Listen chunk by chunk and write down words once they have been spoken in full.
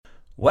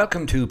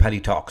Welcome to Paddy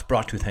Talks,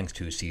 brought to you thanks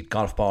to Seed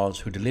Golf Balls,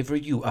 who deliver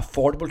you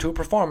affordable to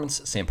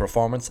performance, same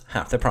performance,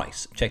 half the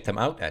price. Check them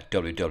out at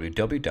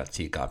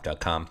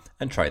www.seedgolf.com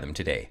and try them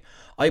today.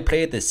 I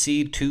played the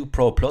Seed 2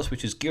 Pro Plus,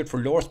 which is geared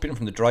for lower spin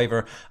from the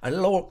driver, a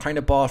lower kind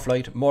of ball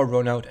flight, more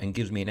run out, and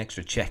gives me an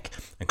extra check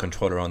and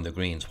control around the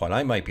greens. While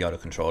I might be out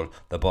of control,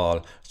 the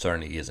ball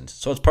certainly isn't.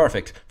 So it's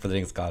perfect for the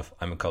links golf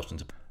I'm accustomed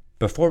to.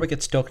 Before we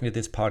get stuck into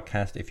this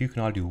podcast, if you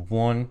can all do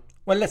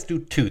let's do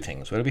two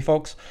things, will it be,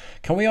 folks?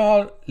 Can we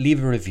all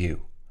leave a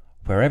review?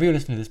 Wherever you're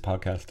listening to this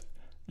podcast,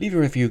 leave a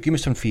review. Give me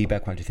some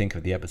feedback what you think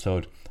of the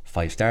episode.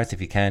 5 stars if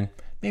you can.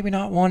 Maybe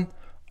not 1.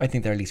 I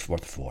think they're at least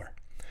worth 4.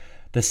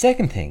 The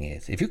second thing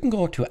is, if you can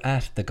go to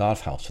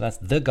 @thegolfhouse, so that's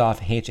the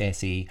Golf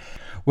HSE,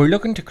 we're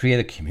looking to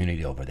create a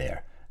community over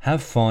there.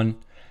 Have fun.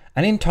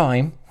 And in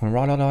time, when we're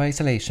all out of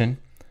isolation,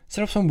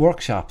 set up some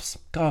workshops,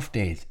 golf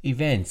days,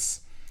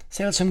 events,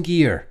 sell some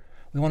gear.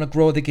 We want to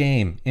grow the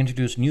game,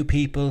 introduce new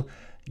people,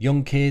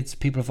 young kids,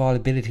 people of all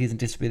abilities and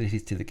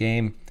disabilities to the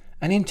game,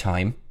 and in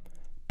time,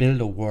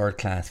 build a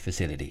world-class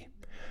facility.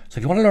 So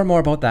if you want to learn more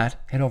about that,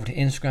 head over to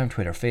Instagram,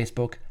 Twitter,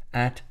 Facebook,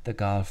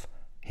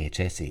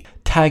 @thegolfhse.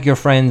 Tag your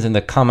friends in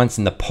the comments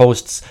and the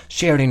posts,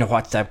 share it in the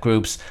WhatsApp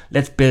groups.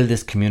 Let's build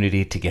this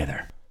community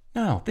together.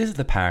 Now, this is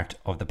the part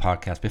of the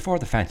podcast before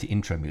the fancy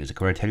intro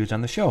music where I tell you who's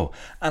on the show.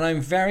 And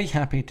I'm very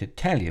happy to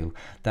tell you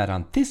that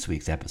on this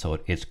week's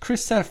episode, it's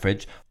Chris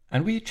Selfridge,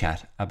 and we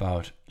chat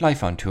about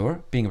life on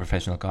tour, being a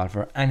professional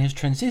golfer, and his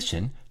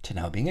transition to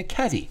now being a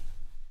caddy.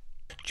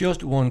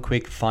 Just one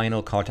quick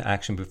final call to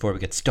action before we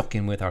get stuck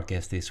in with our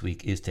guest this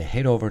week is to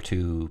head over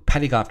to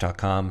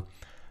paddygolf.com.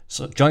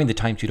 So join the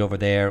timesheet over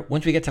there.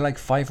 Once we get to like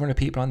 500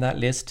 people on that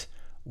list,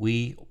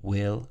 we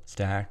will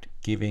start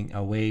giving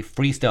away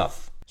free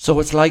stuff. So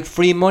it's like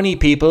free money,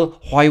 people.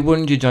 Why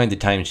wouldn't you join the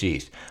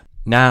timesheet?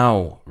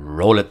 Now,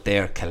 roll it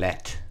there,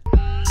 Colette.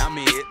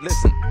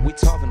 Listen, we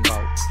talking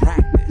about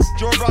practice.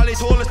 Joe Bradley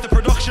told us the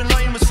production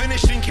line was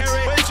finished in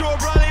Kerry. Well, Joe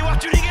Bradley, what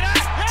do you think of that?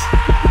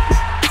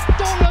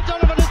 Donald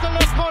Donovan is the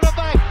left corner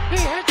back. He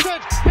hits it.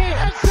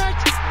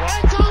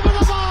 It's over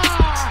the bar.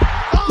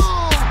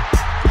 Oh,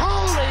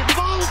 holy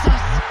Moses.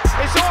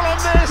 It's all on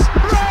this.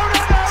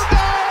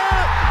 Ronaldo!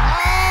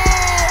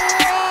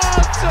 Oh,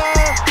 what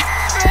a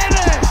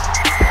finish!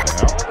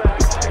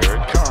 Well, here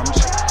it comes.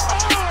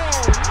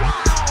 Oh,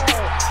 wow!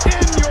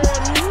 In your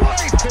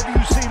life, have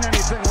you seen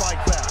anything like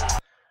that?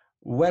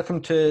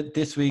 Welcome to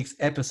this week's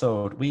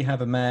episode. We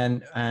have a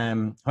man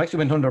who actually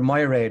went under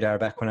my radar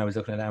back when I was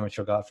looking at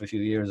amateur golf a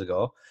few years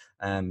ago.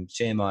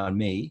 Shame on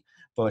me.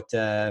 But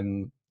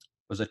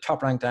was a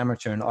top-ranked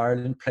amateur in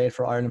Ireland, played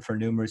for Ireland for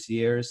numerous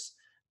years,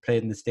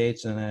 played in the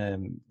States in a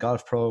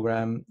golf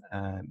program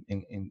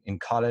in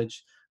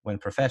college,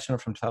 went professional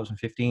from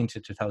 2015 to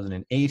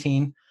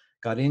 2018,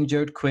 got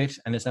injured, quit,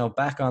 and is now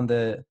back on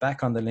the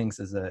links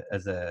as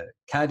a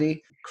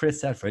caddy. Chris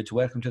Selfridge,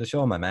 welcome to the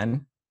show, my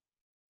man.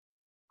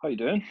 How you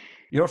doing?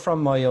 You're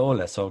from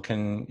Myola, so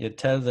can you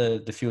tell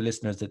the few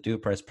listeners that do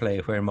press play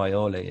where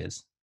Myola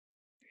is?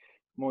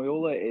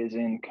 Moyola is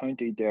in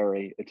County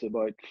Derry. It's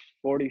about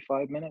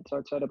 45 minutes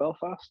outside of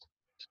Belfast,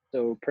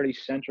 so pretty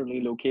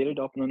centrally located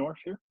up in the north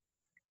here.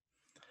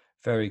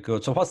 Very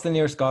good. So what's the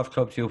nearest golf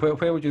club to you?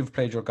 Where would you have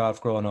played your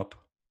golf growing up?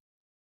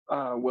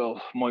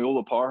 Well,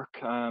 Moyola Park.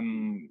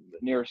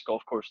 The nearest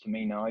golf course to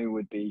me now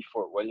would be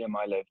Fort William.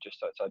 I live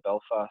just outside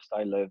Belfast.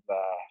 I live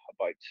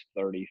about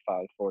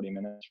 40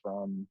 minutes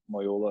from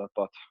Moyola,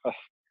 but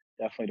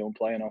definitely don't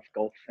play enough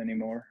golf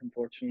anymore,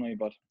 unfortunately,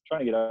 but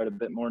trying to get out a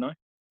bit more now.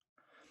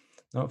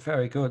 Oh,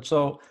 very good.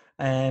 So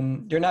you're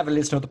an avid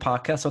listener of the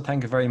podcast, so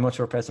thank you very much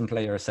for pressing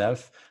play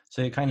yourself.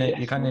 So you kind of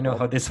know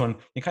how this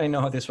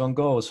one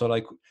goes. So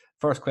like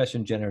first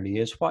question generally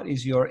is, what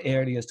is your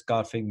earliest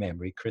golfing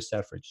memory, Chris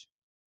Selfridge?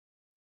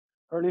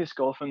 Earliest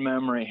golfing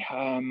memory.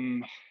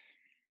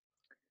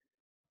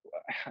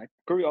 I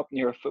grew up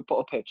near a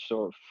football pitch,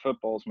 so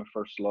football's my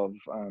first love.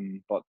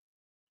 But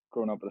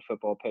growing up with a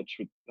football pitch,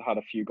 we had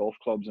a few golf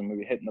clubs and we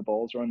were hitting the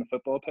balls around the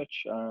football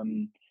pitch.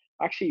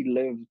 Actually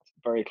lived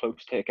very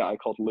close to a guy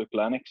called Luke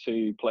Lennox,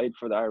 who played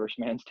for the Irish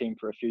men's team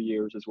for a few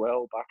years as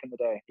well back in the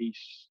day.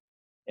 He's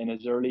in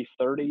his early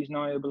 30s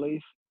now, I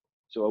believe.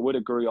 So I would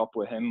have grew up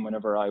with him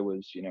whenever I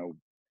was,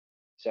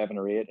 7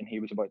 or 8 and he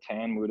was about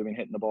 10. We would have been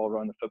hitting the ball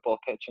around the football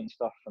pitch and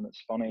stuff. And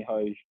it's funny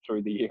how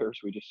through the years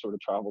we just sort of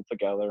traveled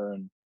together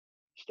and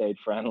stayed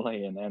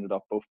friendly and ended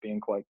up both being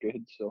quite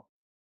good. So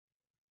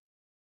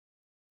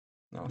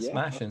yeah,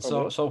 smashing.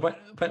 So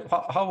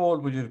how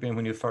old would you have been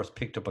when you first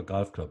picked up a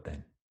golf club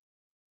then?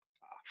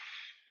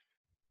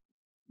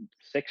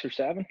 6 or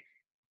 7.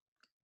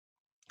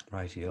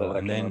 Right, But I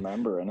can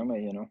remember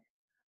anyway,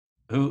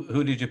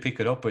 Who did you pick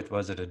it up with?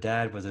 Was it a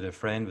dad? Was it a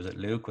friend? Was it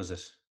Luke? Was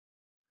it?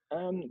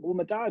 Well,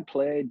 my dad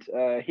played.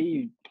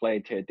 He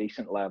played to a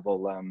decent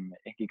level. I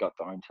think he got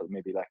down to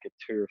maybe like a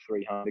 2 or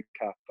 3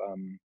 handicap.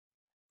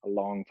 A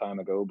long time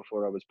ago,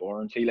 before I was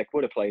born. So he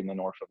would have played in the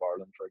north of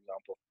Ireland, for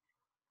example.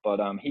 But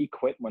he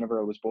quit whenever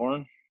I was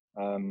born.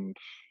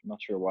 Not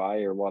sure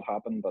why or what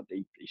happened, but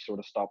he sort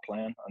of stopped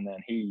playing, and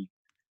then he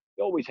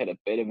he always had a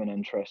bit of an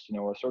interest. You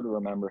know, I sort of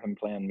remember him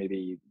playing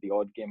maybe the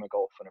odd game of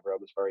golf whenever I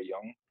was very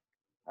young.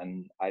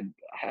 And I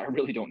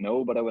really don't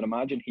know, but I would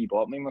imagine he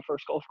bought me my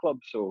first golf club.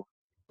 So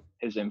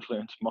his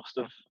influence must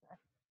have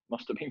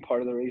been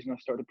part of the reason I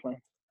started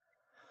playing.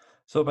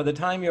 So by the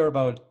time you're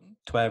about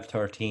 12,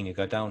 13, you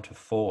got down to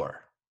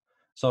 4.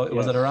 So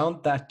was it Yes.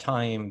 around that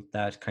time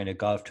that kind of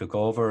golf took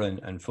over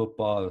and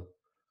football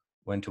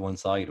went to one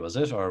side, was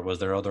it? Or was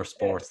there other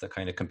sports that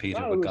kind of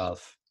competed Well, with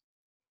golf?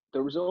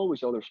 there was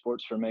always other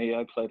sports for me.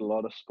 I played a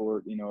lot of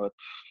sport. You know, I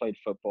played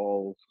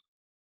football,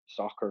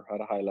 soccer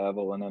at a high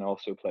level, and then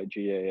also played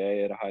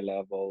GAA at a high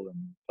level, and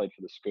played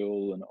for the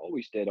school, and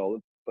always did all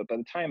of. But by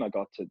the time I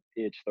got to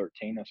age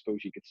 13, I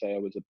suppose you could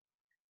say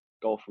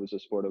golf was a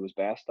sport I was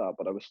best at,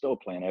 but I was still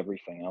playing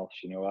everything else.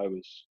 You know, I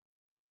was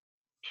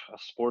a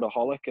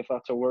sportaholic, if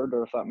that's a word,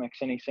 or if that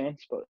makes any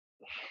sense. But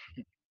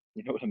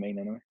you know what I mean,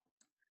 anyway.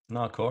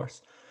 No, of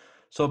course.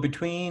 So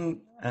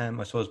between,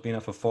 I suppose, being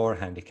off a 4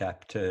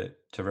 handicap to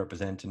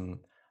representing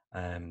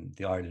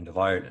the island of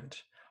Ireland,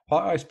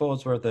 what I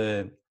suppose were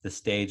the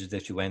stages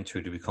that you went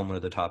through to become one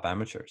of the top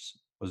amateurs?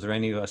 Was there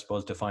any, I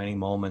suppose, defining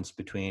moments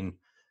between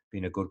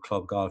being a good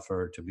club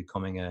golfer to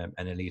becoming an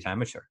elite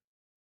amateur?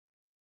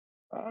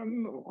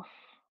 Um,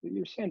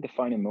 you're saying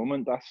defining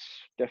moment. That's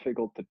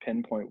difficult to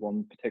pinpoint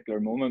one particular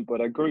moment,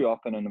 but I grew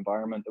up in an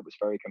environment that was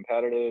very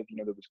competitive. You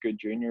know, there was good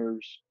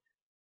juniors.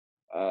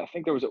 I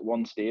think there was at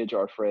one stage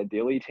our Fred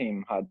Daly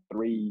team had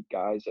 3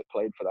 guys that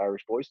played for the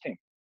Irish boys team.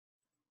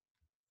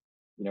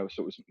 You know,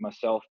 so it was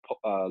myself,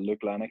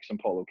 Luke Lennox, and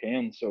Paul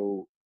O'Kane.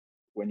 So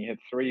when you have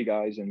 3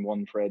 guys in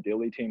one Fred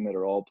Daly team that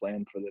are all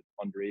playing for the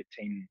under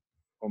 18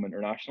 home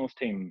internationals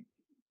team,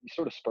 you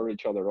sort of spur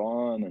each other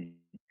on, and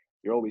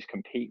you're always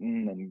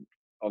competing. And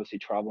obviously,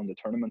 traveling to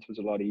tournaments was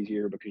a lot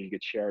easier because you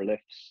could share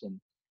lifts. And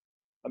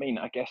I mean,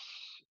 I guess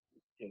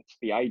it's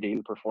the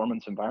ideal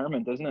performance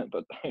environment, isn't it?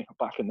 But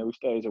back in those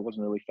days, I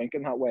wasn't really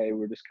thinking that way. We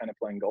were just kind of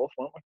playing golf,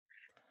 weren't we?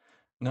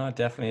 No,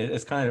 definitely.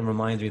 It's kind of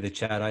reminds me of the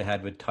chat I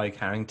had with Tyke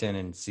Harrington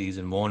in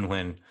season 1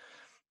 when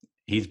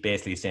he's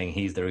basically saying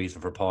he's the reason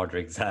for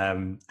Padraig's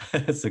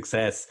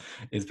success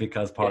is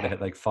because Padraig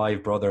had like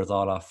 5 brothers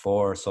all off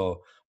 4,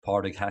 so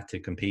Padraig had to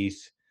compete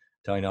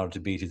in order to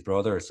beat his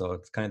brother. So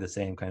it's kind of the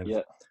same kind of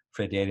Yeah,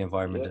 Fred Daly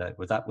environment. yeah.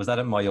 Was that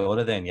at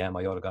Myola then? Yeah,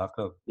 Myola Golf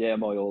Club. Yeah,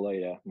 Moyola,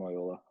 yeah,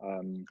 Moyola.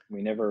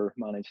 We never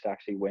managed to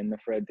actually win the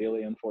Fred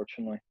Daly,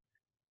 unfortunately.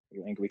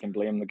 I think we can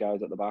blame the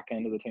guys at the back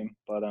end of the team.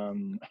 But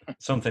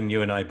Something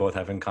you and I both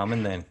have in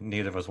common then.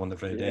 Neither of us won the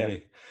Fred yeah,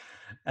 Daly.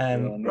 yeah,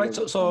 Right, neither of us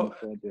won so the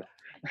Fred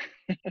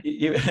Daly.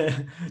 you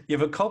you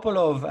have a couple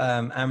of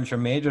amateur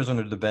majors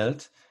under the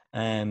belt.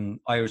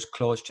 Irish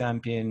close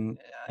champion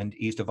and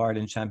East of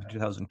Ireland champion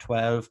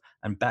 2012,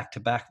 and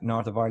back-to-back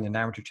North of Ireland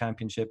amateur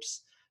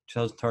championships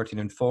 2013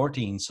 and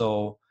 14.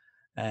 So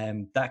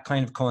that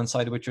kind of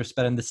coincided with your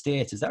spell in the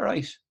States. Is that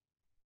right?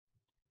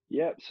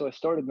 Yeah, so I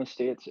started in the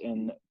States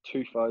in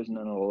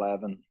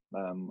 2011,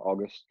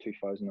 August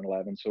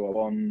 2011. So I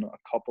won a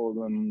couple of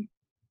them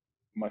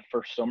my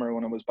first summer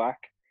when I was back,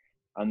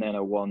 and then I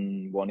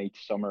won one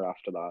each summer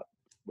after that,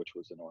 which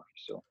was the North.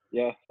 So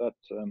yeah, that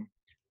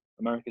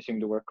America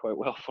seemed to work quite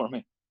well for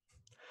me.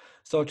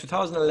 So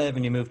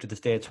 2011, you moved to the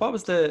States. What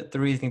was the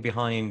reasoning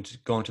behind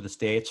going to the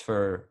States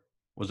for?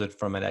 Was it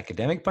from an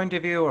academic point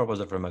of view or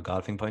was it from a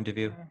golfing point of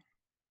view?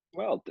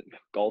 Well,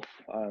 golf.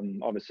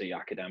 Obviously,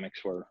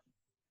 academics were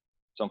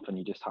something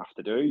you just have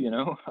to do, you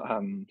know.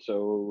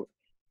 So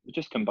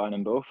just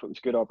combining both, it was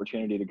a good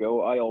opportunity to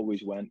go. I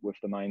always went with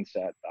the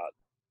mindset that,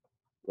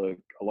 look,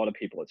 a lot of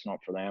people, it's not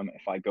for them.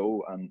 If I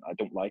go and I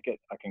don't like it,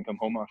 I can come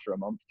home after a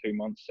month, 2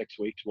 months, 6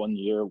 weeks, 1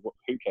 year.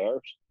 Who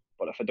cares?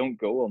 But if I don't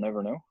go, I'll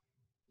never know.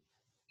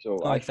 So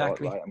Oh, I thought,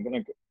 exactly. right, I'm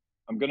gonna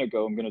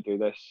go. I'm gonna do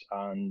this,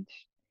 and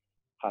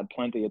had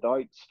plenty of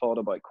doubts. Thought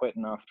about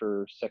quitting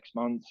after 6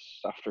 months,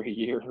 after a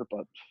year,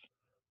 but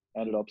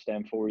ended up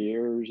staying 4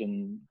 years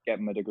and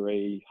getting my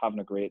degree, having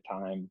a great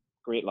time,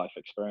 great life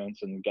experience,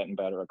 and getting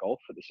better at golf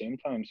at the same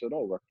time. So it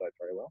all worked out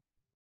very well.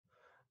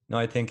 No,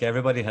 I think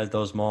everybody has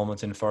those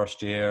moments in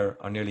first year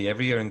or nearly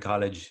every year in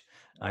college.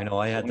 I know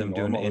I It's had only them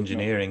doing normal, isn't it?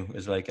 engineering. It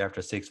was like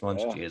after 6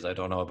 months, Yeah. geez, I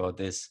don't know about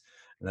this.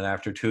 And then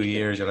after 2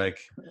 years, you're like,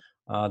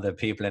 oh, the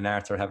people in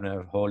arts are having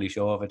a holy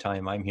show of a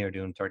time. I'm here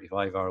doing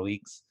 35-hour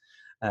weeks.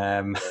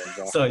 Yeah,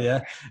 So exactly.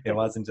 yeah, it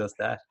wasn't just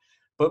that.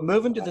 But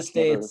moving to the It's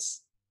never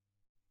States,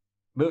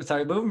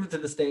 moving to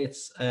the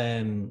States,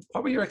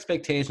 what were your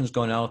expectations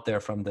going out there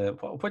from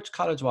which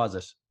college was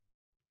it?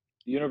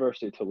 the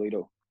University of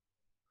Toledo.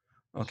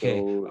 Okay.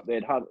 So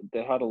they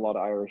had a lot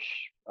of Irish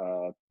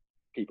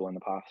people in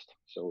the past.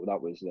 So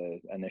that was the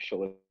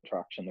initial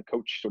attraction. The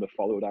coach sort of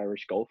followed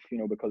Irish golf, you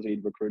know, because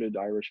he'd recruited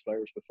Irish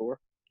players before.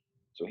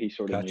 So he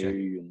sort of Gotcha.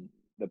 knew and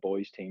the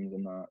boys' teams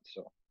and that.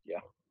 So yeah.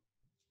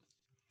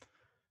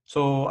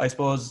 So I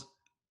suppose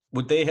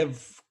would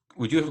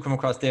you have come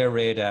across their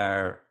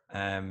radar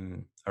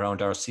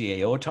around our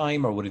CAO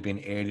time, or would it have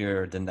been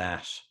earlier than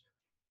that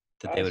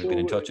they would have been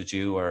in So touch with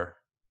you? Or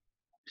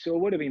So I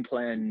would have been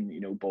playing,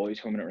 boys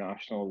home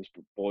internationals,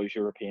 boys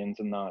Europeans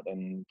and that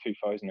in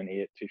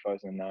 2008,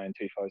 2009,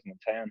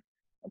 2010, and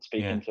Yeah.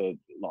 speaking to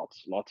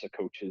lots of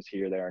coaches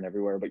here, there, and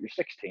everywhere. But you're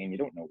 16, you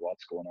don't know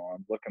what's going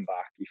on. Looking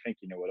back, you think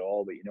you know it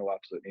all, but you know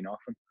absolutely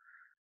nothing.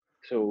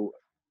 So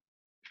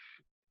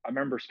I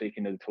remember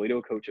speaking to the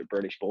Toledo coach at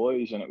British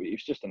Boys, and he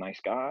was just a nice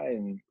guy,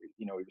 and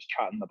he was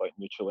chatting about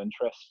mutual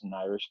interests and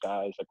Irish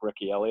guys like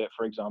Ricky Elliott,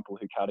 for example,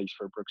 who caddies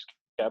for Brooks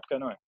Koepka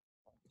now.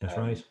 That's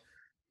Um,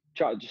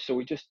 right. so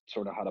we just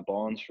sort of had a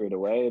bond straight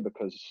away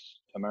because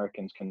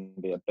Americans can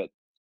be a bit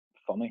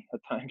funny at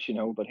times,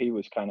 but he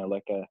was kind of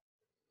like a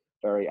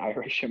very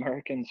Irish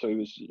American, so he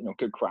was,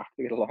 good crack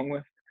to get along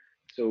with.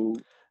 So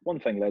one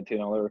thing led to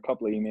another, a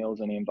couple of emails,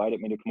 and he invited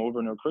me to come over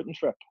on a recruiting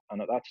trip.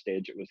 And at that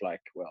stage, it was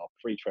like, well,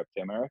 free trip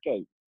to America,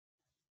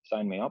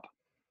 sign me up.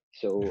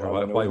 So Sure, I why,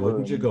 went why over,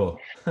 wouldn't you and go?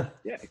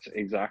 yeah,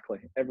 exactly,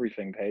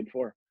 everything paid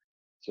for.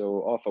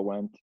 So off I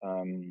went,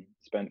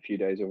 spent a few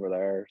days over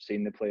there,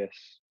 seen the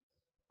place,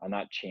 and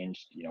that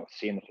changed.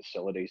 Seeing the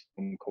facilities.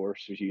 Of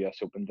course, was US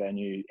Open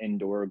venue,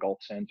 indoor golf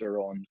center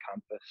on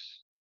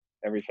campus.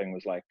 Everything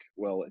was like,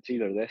 well, it's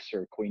either this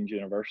or Queen's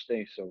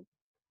University. So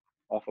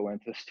off I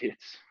went to the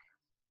States.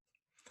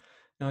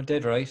 No,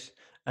 dead right.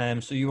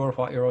 So you were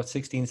what? You're about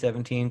 16,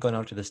 17 going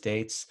out to the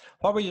States.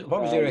 What was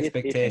your 18.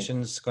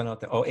 expectations going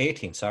out there? Oh,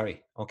 18,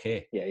 sorry.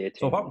 Okay. Yeah,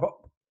 So 18. what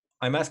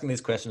I'm asking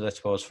these questions, I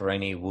suppose, for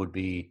any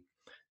would-be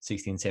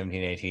 16,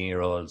 17,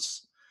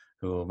 18-year-olds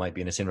who might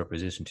be in a similar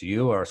position to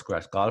you or a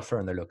scratch golfer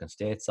and they're looking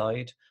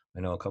stateside.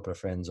 I know a couple of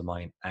friends of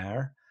mine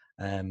are.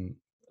 Yeah.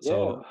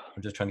 So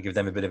I'm just trying to give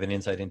them a bit of an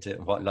insight into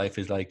what life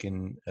is like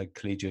in a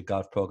collegiate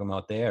golf program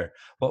out there.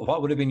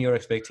 What would have been your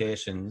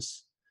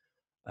expectations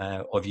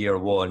of year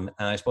one?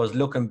 And I suppose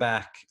looking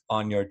back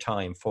on your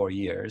time, 4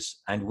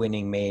 years, and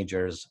winning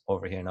majors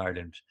over here in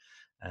Ireland,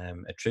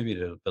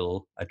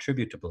 attributable,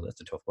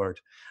 that's a tough word,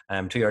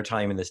 to your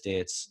time in the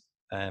States.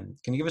 Can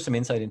you give us some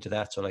insight into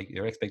that? So like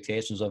your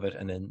expectations of it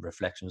and then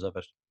reflections of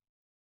it.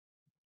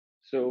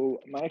 So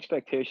my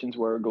expectations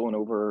were going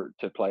over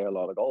to play a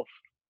lot of golf,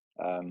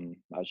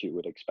 as you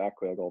would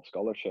expect with a golf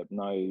scholarship.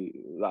 Now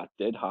that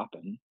did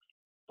happen,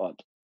 but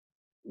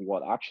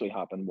what actually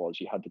happened was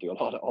you had to do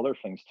a lot of other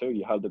things too.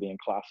 You had to be in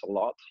class a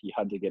lot. You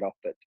had to get up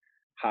at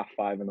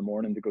 5:30 in the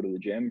morning to go to the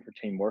gym for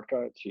team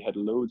workouts. You had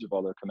loads of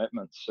other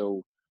commitments.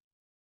 So,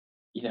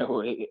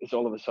 it's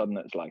all of a sudden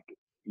it's like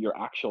your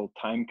actual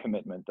time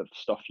commitment of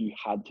stuff you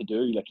had to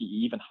do. Like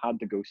you even had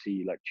to go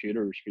see like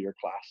tutors for your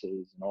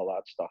classes and all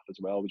that stuff as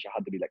well, which you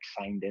had to be like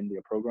signed into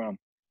a program.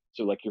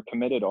 So like your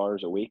committed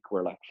hours a week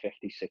were like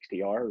 50,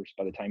 60 hours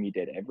by the time you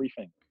did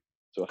everything.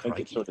 So I think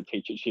it Crikey. sort of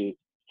teaches you.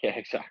 Yeah,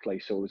 exactly.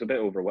 So it was a bit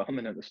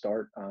overwhelming at the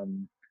start.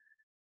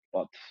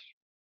 But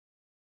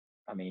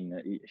I mean,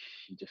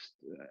 you just,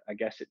 I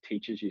guess it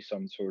teaches you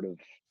some sort of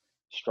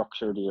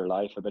structure to your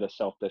life, a bit of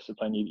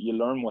self-discipline. You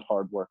learn what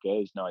hard work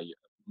is. Now, I'm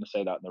gonna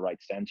say that in the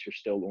right sense. You're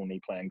still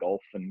only playing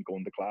golf and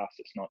going to class.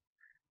 It's not,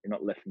 you're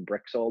not lifting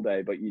bricks all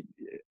day, but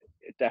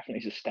it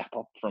definitely is a step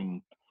up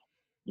from,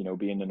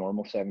 being the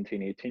normal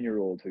 17,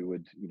 18-year-old who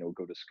would,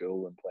 go to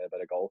school and play a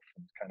bit of golf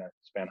and kind of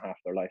spend half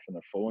their life on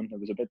their phone. It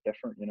was a bit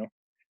different.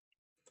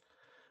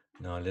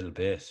 No, a little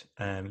bit.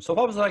 So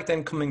what was it like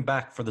then coming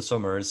back for the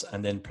summers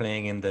and then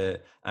playing in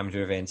the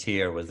amateur events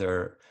here?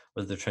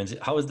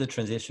 How was the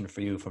transition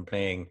for you from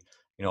playing,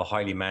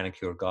 highly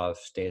manicured golf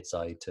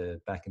stateside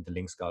to back into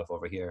links golf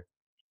over here?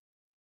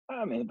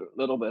 I mean, a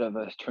little bit of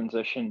a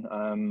transition.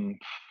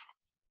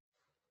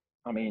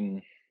 I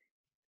mean,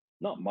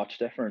 not much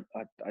different.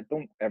 I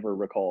don't ever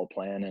recall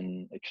playing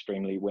in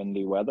extremely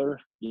windy weather.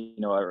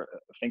 I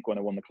think when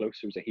I won the close,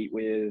 it was a heat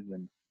wave,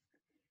 and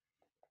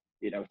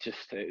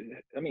just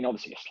I mean,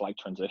 obviously a slight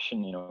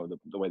transition.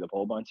 The way the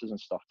ball bounces and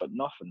stuff, but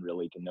nothing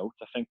really to note.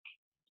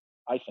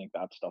 I think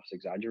that stuff's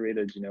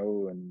exaggerated.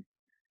 And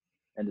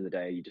end of the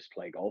day, you just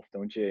play golf,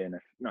 don't you? And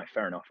if no,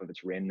 fair enough if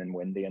it's raining and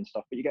windy and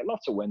stuff, but you get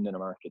lots of wind in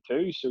America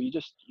too, so you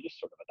just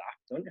sort of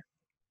adapt, don't you?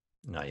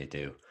 No, you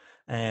do.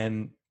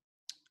 Um,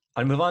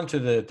 I'll move on to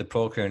the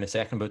pro career in a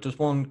second, but just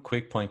one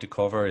quick point to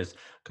cover is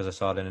because I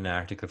saw it in an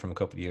article from a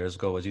couple of years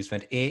ago, was you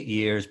spent 8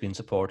 years being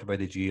supported by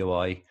the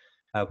GOI.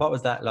 What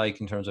was that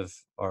like in terms of,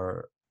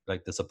 or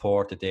like the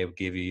support that they would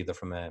give you either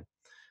from a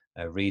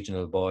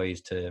regional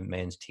boys to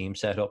men's team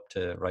setup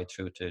to right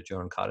through to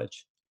during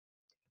college?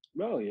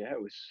 Well, yeah,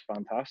 it was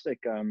fantastic.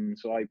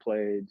 So I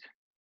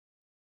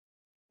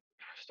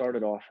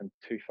started off in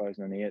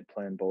 2008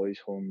 playing boys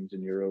homes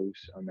in Euros,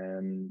 and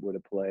then would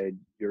have played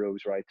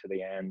Euros right to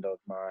the end of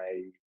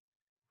my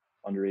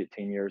under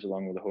 18 years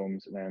along with the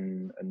homes, and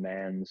then in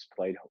men's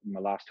played my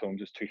last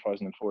homes was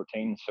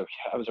 2014. So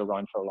yeah, I was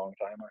around for a long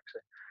time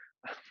actually.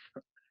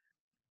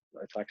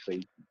 It's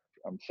actually,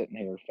 I'm sitting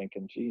here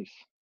thinking, geez,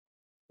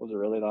 was it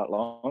really that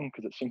long?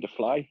 Because it seemed to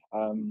fly. It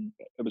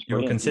was You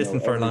were brilliant,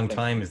 consistent for a long everything.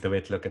 time is the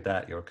way to look at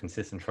that. You were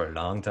consistent for a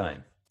long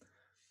time.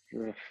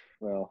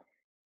 Well,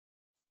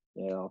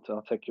 yeah,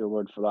 I'll take your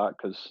word for that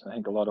because I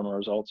think a lot of my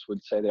results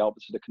would say the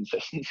opposite of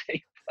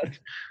consistency. But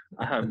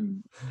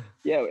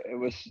Yeah, it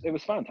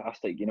was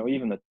fantastic. You know,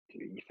 even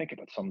you think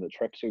about some of the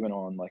trips we went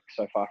on, like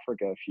South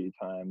Africa a few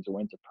times. I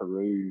went to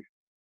Peru.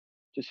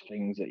 Just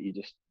things that you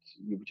just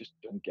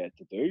don't get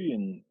to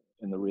do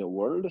in the real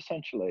world,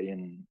 essentially.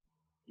 And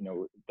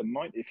the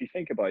amount, if you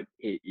think about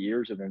 8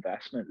 years of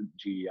investment that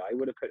GEI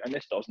would have put, and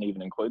this doesn't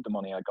even include the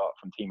money I got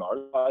from Team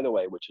Ireland, by the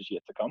way, which is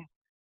yet to come.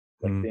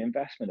 Like Mm. the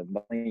investment of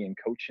money and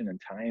coaching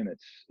and time,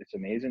 it's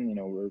amazing.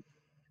 We're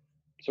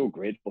so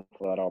grateful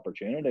for that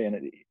opportunity.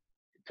 And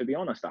to be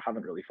honest, I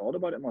haven't really thought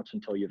about it much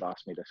until you've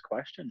asked me this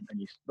question, and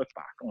you look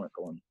back on it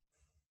going,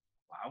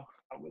 "Wow,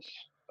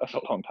 that's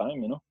a long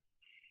time,"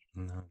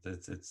 No,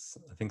 it's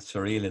I think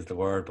surreal is the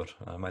word, but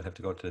I might have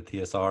to go to the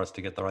TSRs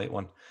to get the right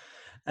one.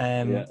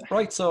 Yeah.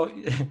 Right, so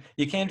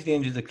you came to the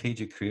end of the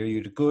collegiate career.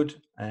 You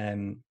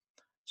had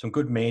some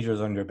good majors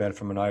under your belt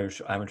from an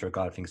Irish amateur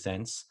golfing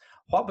sense.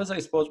 What was, I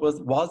suppose,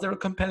 was there a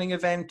compelling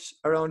event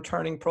around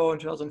turning pro in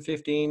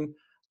 2015?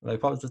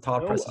 Like, what was the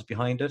thought No, process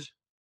behind it?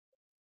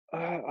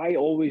 I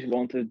always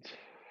wanted,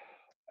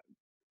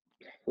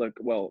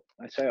 well,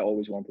 I say I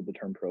always wanted to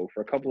turn pro.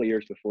 For a couple of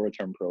years before I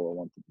turned pro, I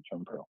wanted to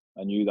turn pro.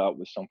 I knew that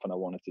was something I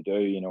wanted to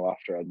do,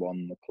 after I'd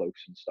won the close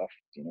and stuff,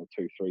 2,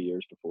 3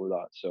 years before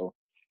that. So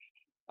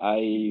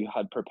I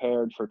had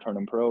prepared for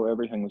turning pro.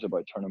 Everything was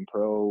about turning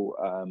pro.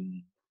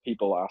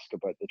 People ask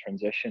about the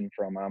transition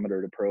from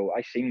amateur to pro.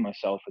 I seen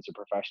myself as a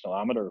professional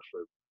amateur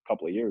for a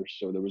couple of years,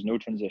 so there was no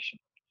transition.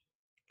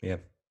 Yeah.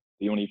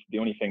 The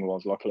only thing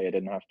was, luckily, I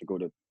didn't have to go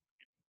to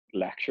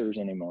lectures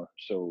anymore,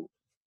 so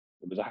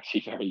it was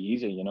actually very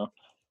easy.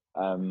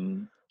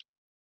 Um,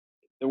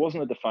 there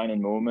wasn't a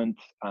defining moment,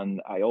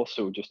 and I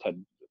also just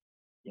had,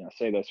 I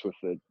say this with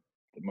the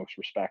most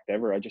respect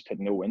ever, I just had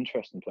no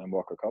interest in playing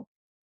Walker Cup.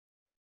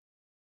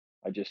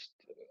 I just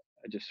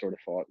sort of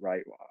thought,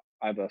 right,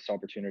 I have this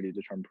opportunity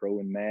to turn pro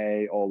in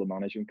May. All the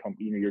management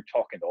companies, you're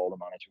talking to all the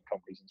management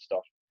companies and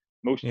stuff.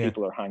 Most Yeah.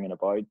 people are hanging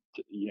about.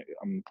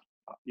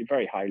 You're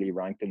very highly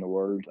ranked in the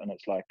world, and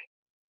it's like,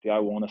 do I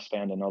want to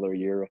spend another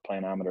year of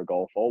playing amateur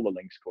golf, all the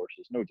links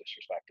courses? No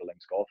disrespect to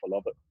links golf, I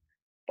love it,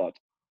 but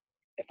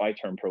if I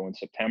turn pro in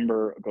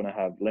September, I'm going to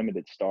have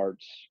limited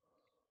starts,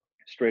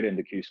 straight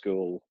into Q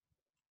school,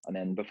 and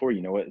then before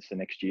you know it, it's the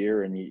next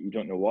year, and you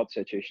don't know what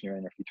situation you're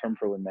in. If you turn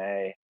pro in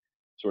May,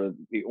 sort of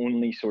the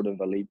only sort of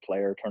elite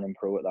player turning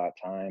pro at that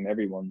time,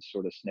 everyone's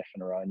sort of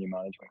sniffing around you,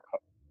 management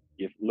cup.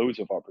 You have loads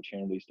of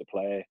opportunities to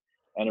play.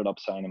 Ended up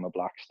signing a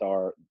Black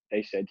Star.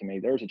 They said to me,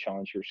 "There's a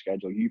challenge to your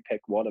schedule. You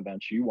pick what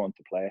events you want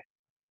to play."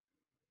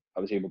 I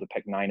was able to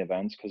pick 9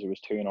 events because there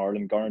was 2 in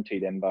Ireland,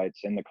 guaranteed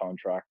invites in the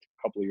contract,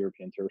 a couple of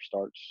European Tour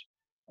starts,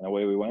 and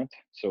away we went.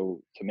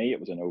 So to me,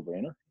 it was a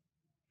no-brainer.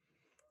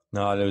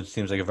 No, it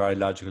seems like a very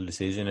logical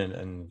decision,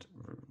 and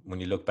when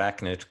you look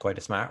back on it, quite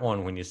a smart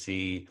one. When you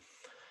see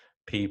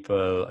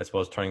people, I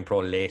suppose, turning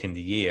pro late in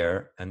the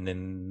year, and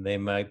then they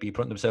might be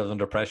putting themselves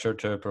under pressure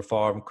to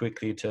perform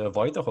quickly to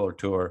avoid the whole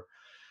tour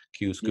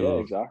Q Yeah, school.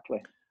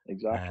 exactly.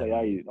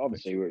 I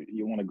obviously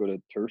you want to go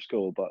to tour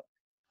school, but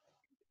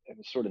it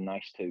was sort of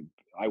nice to.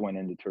 I went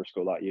into tour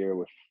school that year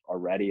with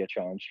already a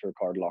challenge tour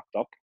card locked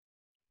up,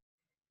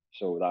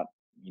 so that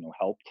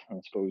helped. And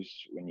I suppose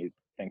when you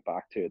think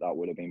back to it, that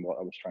would have been what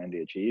I was trying to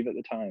achieve at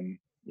the time.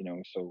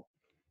 So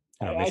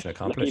I Mission like even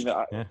accomplished.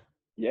 Yeah.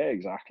 yeah,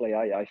 exactly.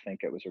 I think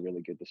it was a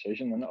really good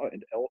decision, and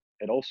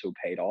it also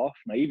paid off.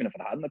 Now, even if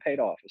it hadn't paid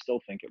off, I still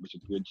think it was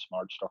a good,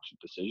 smart, structured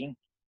decision.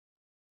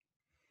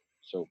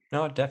 So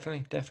No,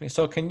 definitely, definitely.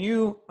 So can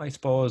you, I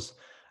suppose,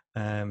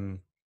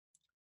 um,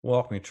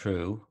 walk me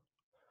through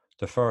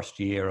the first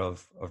year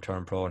of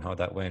turn pro and how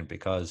that went?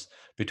 Because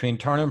between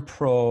turning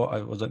pro,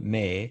 I was at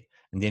May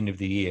and the end of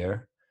the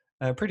year,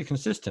 pretty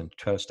consistent.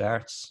 12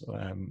 starts.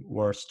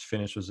 Worst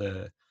finish was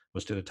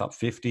still a top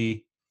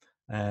 50.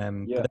 But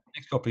yeah, the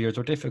next couple of years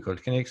were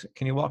difficult. Can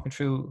you walk me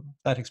through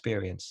that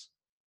experience?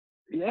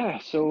 yeah.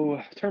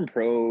 So turn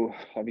pro,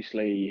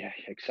 obviously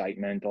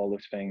excitement, all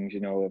those things.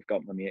 I've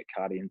got my mate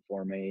caddying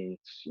for me.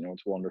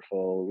 It's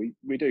wonderful.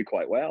 We do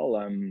quite well.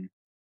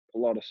 A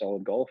lot of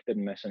solid golf.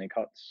 Didn't miss any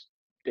cuts.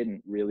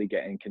 Didn't really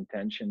get in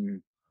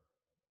contention.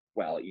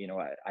 Well,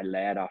 I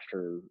led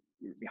after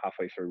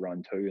halfway through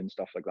round 2 and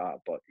stuff like that,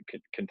 but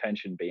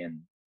contention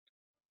being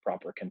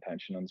proper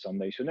contention on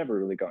Sunday, so never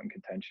really got in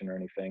contention or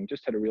anything.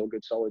 Just had a real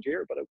good solid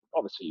year, but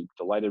obviously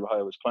delighted with how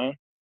I was playing.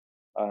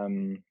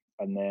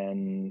 And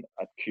then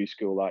at Q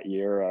school that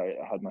year,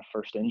 I had my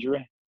first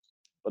injury,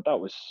 but that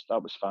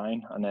was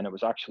fine. And then it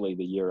was actually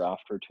the year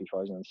after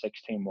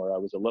 2016 where I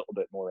was a little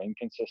bit more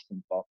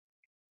inconsistent, but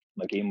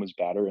my game was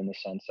better in the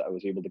sense that I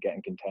was able to get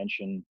in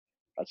contention.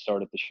 I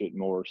started to shoot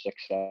more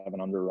 6,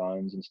 7 under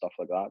rounds and stuff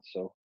like that.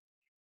 So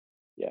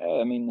yeah,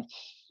 I mean,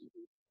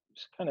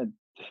 it's kind of,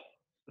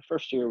 the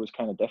first year was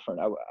kind of different.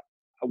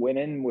 I went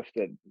in with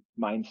the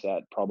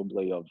mindset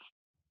probably of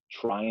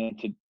trying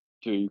to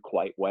do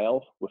quite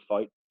well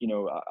without,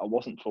 I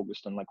wasn't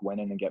focused on like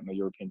winning and getting my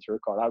European Tour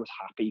card. I was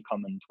happy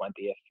coming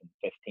 20th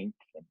and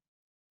 15th.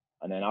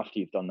 And then after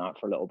you've done that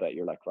for a little bit,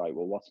 you're like, right,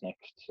 well, what's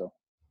next? So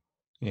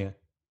Yeah.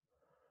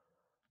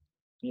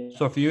 yeah.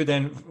 So for you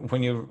then,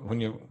 when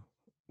you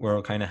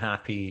were kind of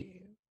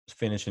happy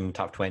finishing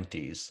top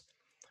 20s.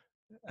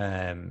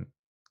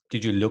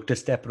 Did you look to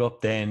step it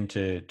up then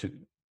to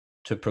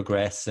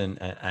progress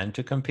and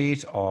to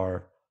compete,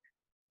 or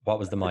what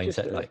was the I just,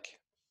 mindset like?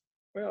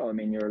 well, I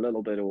mean, you're a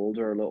little bit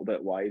older, a little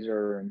bit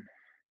wiser, and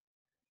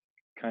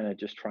kind of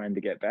just trying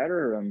to get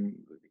better.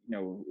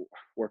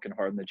 Working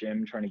hard in the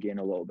gym, trying to gain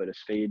a little bit of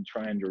speed,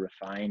 trying to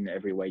refine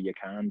every way you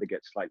can to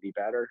get slightly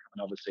better.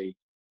 And obviously,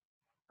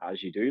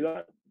 as you do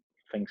that,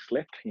 things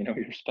slip.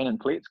 You're spinning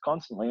plates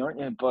constantly, aren't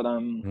you? But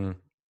Mm.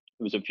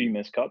 there was a few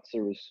missed cuts.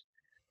 There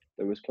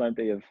was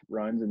plenty of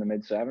rounds in the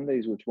mid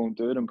 70s, which won't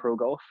do it in pro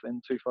golf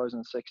in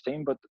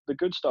 2016. But the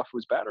good stuff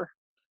was better,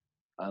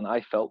 and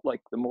I felt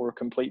like the more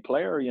complete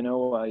player.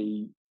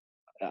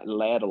 I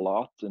led a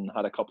lot and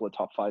had a couple of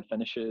top five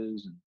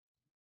finishes. And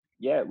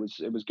yeah, it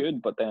was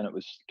good. But then it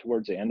was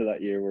towards the end of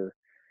that year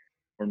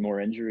where more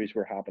injuries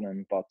were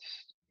happening. But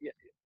yeah,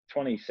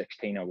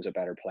 2016, I was a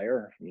better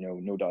player.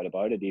 No doubt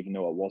about it. Even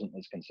though I wasn't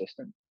as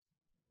consistent.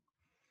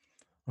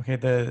 Okay,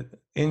 the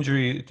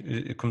injury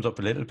it comes up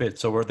a little bit.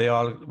 So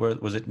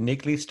was it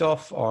niggly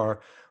stuff,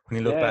 or when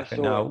you look Yeah. back at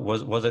So now,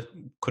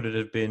 could it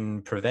have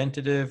been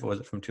preventative? Was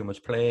it from too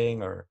much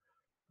playing, or?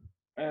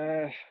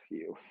 Uh,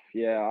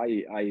 yeah,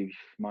 I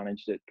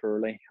managed it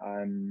poorly.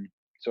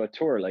 So I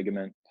tore a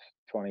ligament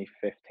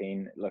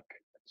 2015. Look,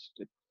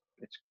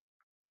 it's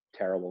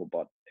terrible,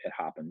 but it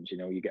happens.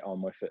 You get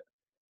on with it.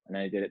 And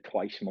then I did it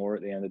twice more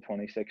at the end of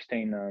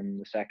 2016.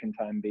 The second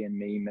time being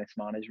me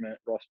mismanagement,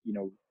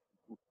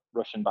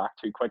 rushing back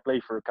too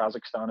quickly for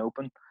Kazakhstan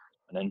Open,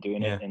 and then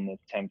doing it Yeah. in the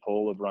 10th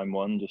hole of round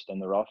one, just in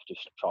the rough,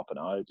 just chopping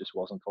out. It just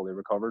wasn't fully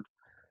recovered.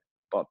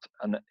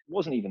 And it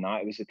wasn't even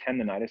that; it was the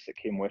tendonitis that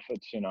came with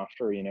it soon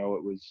after. It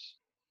was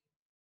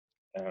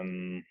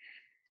um,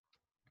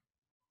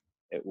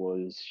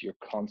 you're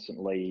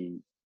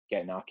constantly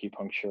getting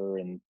acupuncture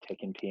and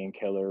taking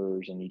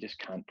painkillers, and you just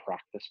can't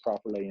practice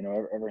properly.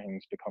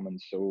 Everything's becoming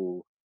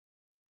so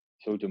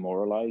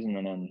demoralizing.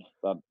 And then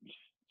that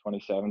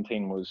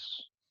 2017 was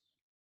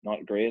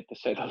not great to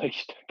say the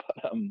least.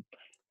 But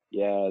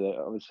yeah,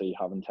 obviously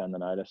having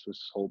tendonitis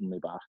was holding me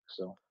back.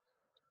 So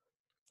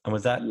And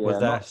was yeah,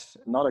 not that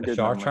not a a good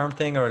memory. short-term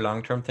thing or a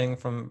long-term thing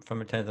from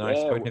a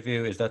tendonitis Yeah, point of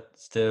view? Is that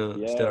still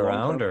yeah, long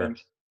around, term or?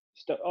 things.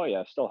 Still, oh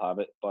yeah, still have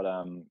it, but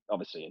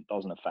obviously it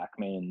doesn't affect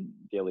me in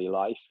daily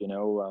life.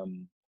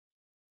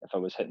 If I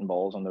was hitting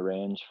balls on the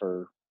range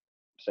for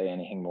say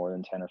anything more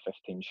than 10 or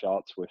 15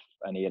 shots with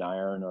an 8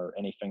 iron or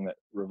anything that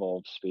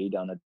revolves speed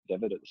and a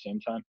divot at the same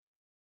time,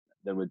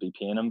 there would be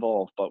pain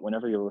involved. But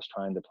whenever you was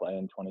trying to play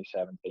in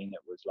 2017, it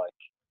was like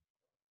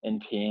in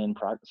pain,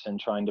 practicing,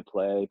 trying to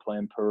play,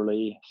 playing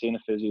poorly, seeing a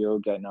physio,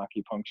 getting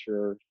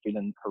acupuncture,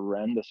 feeling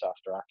horrendous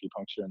after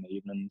acupuncture in the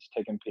evenings,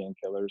 taking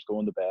painkillers,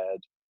 going to bed,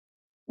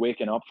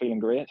 waking up feeling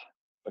great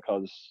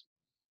because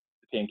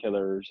the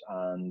painkillers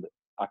and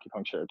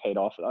acupuncture had paid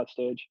off at that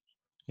stage.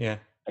 Yeah.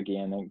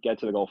 Again, and get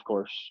to the golf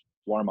course,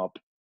 warm up,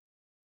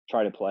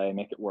 try to play,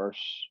 make it worse.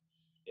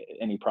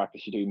 Any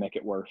practice you do, make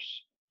it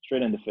worse.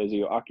 Straight into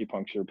physio,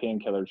 acupuncture,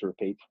 painkillers,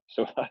 repeat.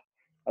 So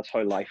that's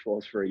how life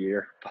was for a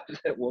year, but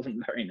it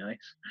wasn't very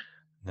nice.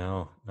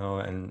 No,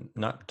 and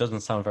not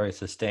doesn't sound very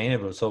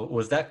sustainable. So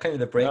was that kind of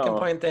the breaking No,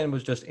 point then?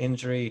 Was just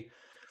injury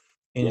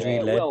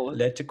yeah, well,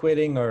 led to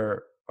quitting,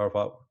 or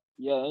what?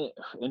 yeah,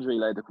 injury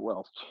led to,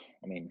 well,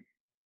 I mean,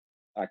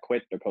 I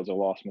quit because I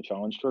lost my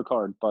challenge tour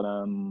card, but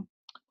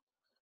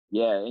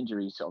yeah,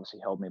 injuries obviously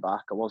held me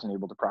back. I wasn't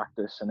able to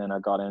practice, and then I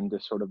got into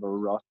sort of a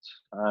rut.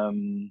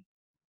 Um,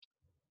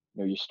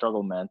 you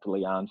struggle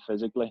mentally and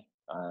physically.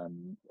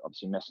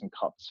 Obviously missing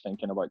cuts,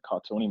 thinking about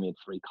cuts. Only made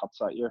 3 cuts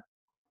that year,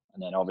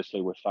 and then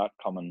obviously with that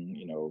coming,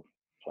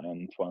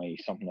 playing 20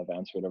 something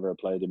events, whatever I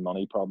played, in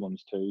money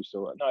problems too.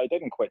 So no, I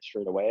didn't quit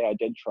straight away. I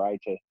did try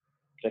to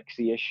fix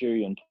the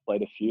issue and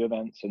played a few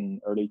events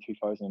in early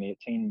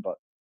 2018, but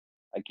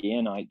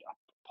again, I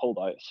pulled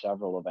out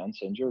several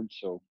events injured.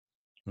 So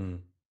Hmm.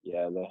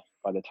 yeah,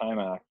 by the time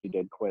I actually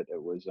did quit,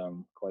 it was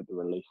quite the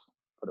relief.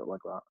 Put it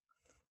like that.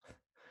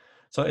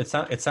 So it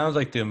sounds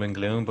like doom and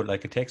gloom, but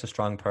like it takes a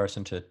strong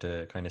person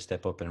to kind of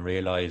step up and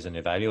realize and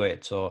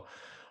evaluate. So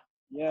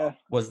Yeah,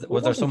 well,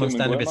 was it there wasn't someone doom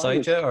and standing gloom.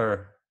 beside you,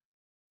 or?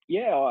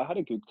 Yeah, I had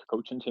a good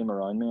coaching team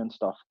around me and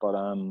stuff, but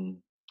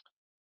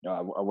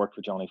I worked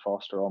with Johnny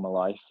Foster all my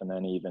life, and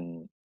then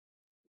even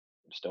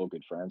I'm still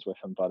good friends with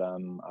him. But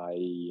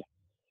I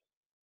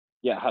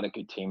had a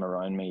good team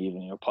around me.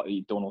 Even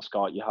Donald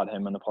Scott, you had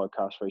him in the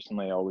podcast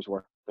recently. I always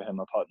worked with him.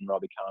 I put in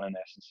Robbie Cannon,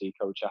 S&C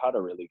coach. I had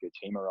a really good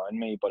team around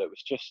me, but it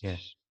was just Yeah,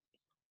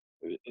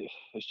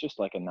 it's just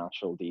like a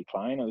natural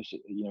decline. I was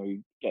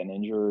getting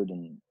injured,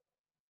 and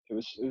it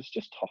was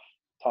just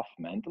tough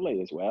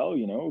mentally as well.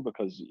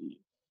 Because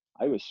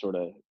I was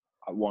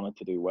I wanted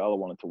to do well. I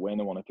wanted to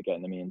win. I wanted to get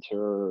in the main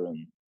tour,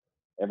 and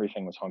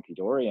everything was hunky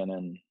dory. And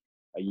then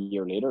a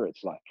year later,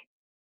 it's like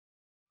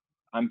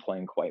I'm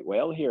playing quite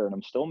well here, and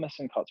I'm still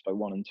missing cuts by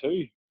 1 and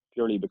 2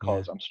 purely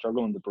yeah, because I'm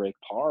struggling to break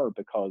par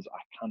because I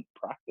can't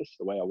practice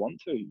the way I want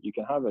to. You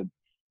can have a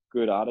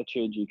good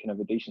attitude, you can have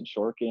a decent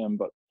short game,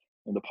 but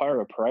the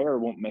power of prayer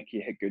won't make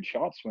you hit good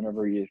shots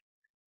whenever you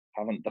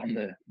haven't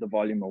done the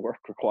volume of work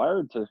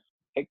required to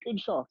hit good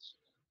shots.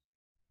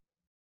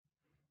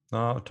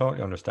 No,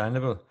 totally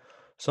understandable.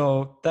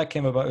 So that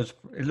came about.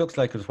 It looks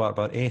like it was what,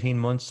 about 18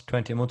 months,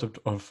 20 months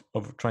of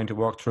trying to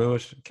work through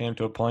it. It came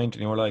to a point,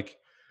 and you were like,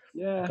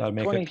 Yeah, "Got to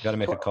make it. Got to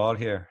make a call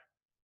here."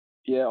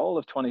 Yeah, all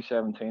of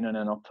 2017 and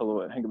then up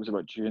till I think it was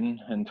about June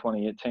in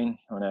 2018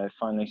 when I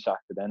finally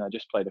sacked it in. I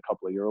just played a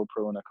couple of Euro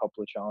Pro and a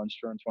couple of Challenge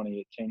Tour in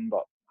 2018, but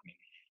I mean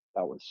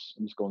I was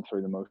going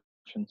through the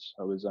motions.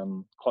 I was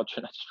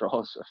clutching at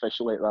straws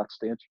officially at that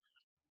stage.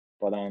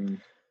 But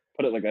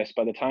put it like this: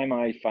 by the time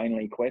I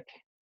finally quit,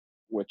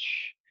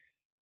 which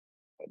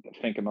I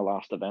think in my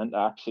last event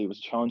actually was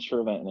a Challenge Tour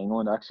event in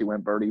England, I actually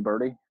went birdie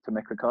to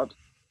make the cut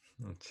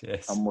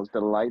Yes. and was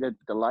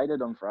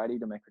delighted on Friday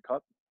to make the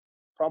cut.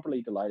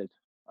 Properly delighted.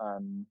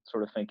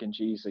 Sort of thinking,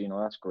 geez,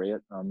 that's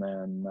great. And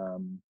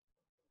then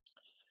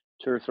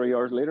 2 or 3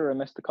 hours later, I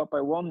missed the cut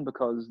by one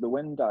because the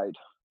wind died,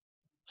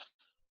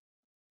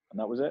 and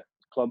that was it.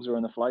 Clubs were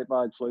in the flight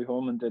bag, flew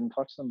home, and didn't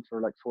touch them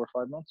for like 4 or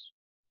 5 months.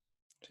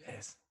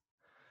 Yes.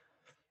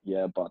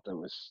 Yeah, but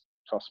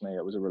trust me,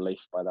 it was a relief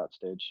by that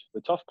stage.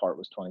 The tough part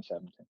was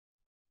 2017.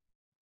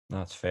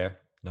 That's fair.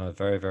 No,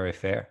 very, very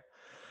fair.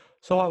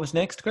 So what was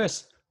next,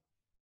 Chris?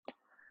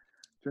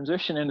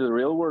 Transition into the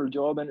real world: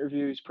 job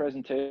interviews,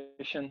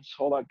 presentations,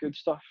 all that good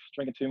stuff.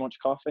 Drinking too much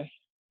coffee,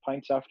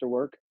 pints after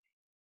work,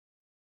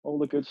 all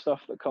the good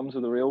stuff that comes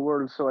with the real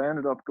world. So I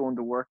ended up going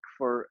to work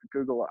for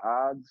Google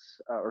Ads,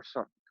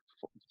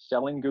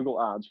 selling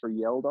Google Ads for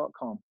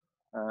Yale.com.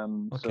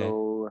 Okay.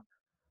 So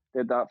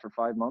did that for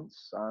 5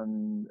 months,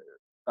 and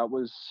that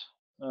was,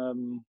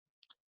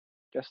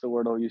 guess the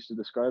word I'll use to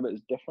describe it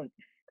is different.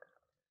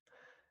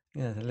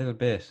 Yeah, a little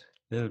bit.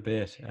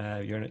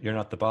 You're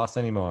not the boss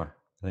anymore,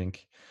 I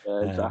think.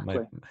 Yeah, exactly.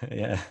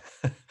 Yeah.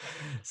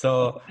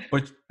 So,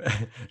 but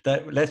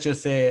let's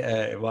just say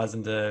it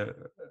wasn't a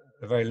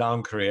very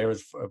long career. It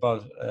was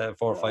about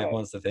 4 or 5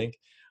 months, I think.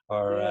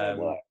 Or Yeah,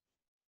 well,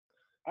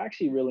 I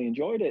actually really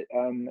enjoyed it.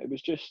 It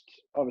was just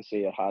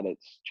obviously it had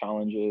its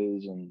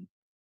challenges and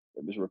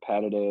it was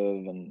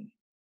repetitive and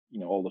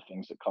all the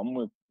things that come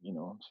with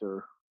I'm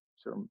sure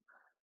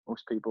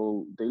most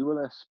people deal with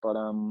this, but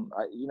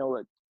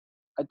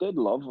I did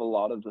love a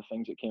lot of the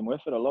things that came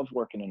with it. I loved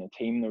working in a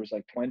team. There was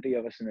like 20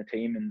 of us in a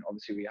team, and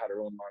obviously we had our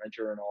own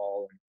manager and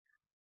all, and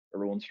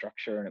our own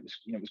structure, and it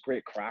was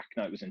great crack.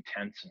 Now it was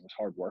intense and it was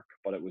hard work,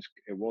 but it was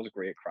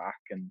great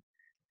crack. And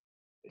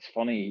it's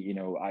funny,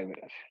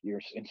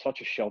 you're in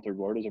such a sheltered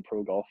world as a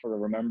pro golfer. I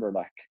remember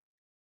like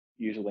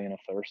usually on a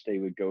Thursday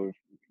we'd go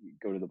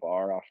to the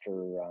bar after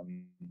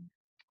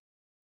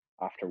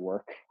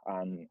work,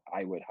 and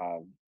I would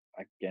have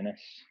a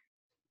Guinness,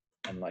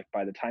 and like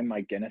by the time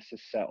my Guinness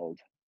is settled,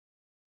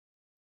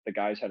 the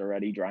guys had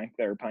already drank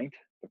their pint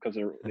because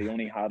they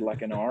only had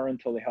like an hour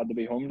until they had to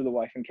be home to the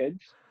wife and kids,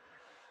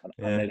 and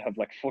yeah. they'd have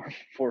like four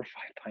or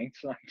five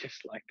pints, and I'm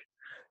just like,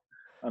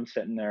 I'm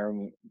sitting there,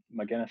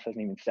 my Guinness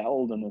hasn't even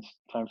settled, and it's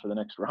time for the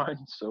next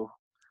round. So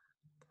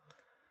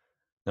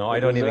No, I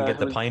it don't was even it get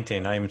the was pint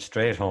in. I'm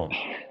straight home.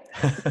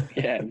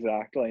 yeah,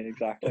 exactly.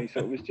 So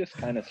it was just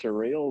kind of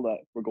surreal that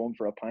we're going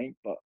for a pint,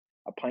 but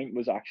a pint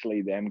was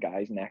actually them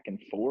guys necking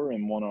four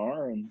in 1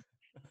 hour. And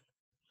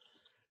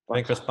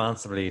but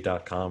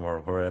Drinkresponsibly.com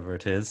or wherever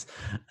it is.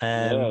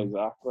 yeah,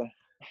 exactly.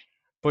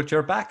 But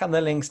you're back on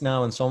the links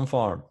now in some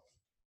form.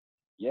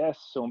 Yes,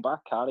 so I'm back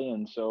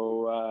caddying.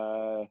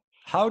 So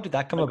How did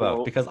that come Michael about?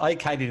 Holt, Because I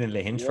caddied in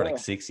Lahinch for like yeah,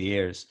 6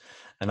 years,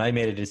 and I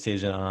made a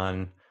decision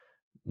on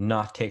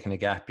not taking a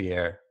gap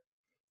year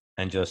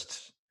and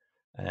just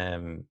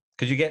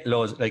because you get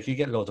loads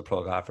of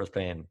pro golfers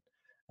playing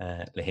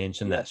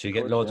Lahinch and that, yes, so of you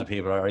get course, loads yeah. of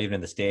people, or even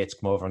in the States,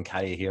 come over and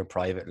caddy here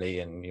privately,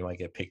 and you might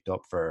get picked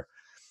up for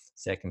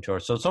second tour.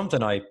 So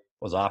something I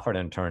was offered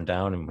and turned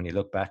down. And when you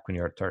look back when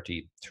you're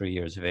 33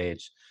 years of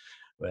age,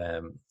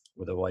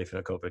 with a wife and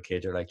a couple of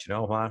kids, you're like, you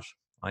know what,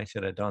 I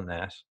should have done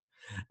that.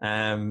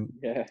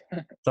 Yeah.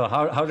 So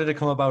how did it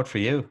come about for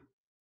you?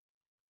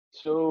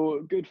 So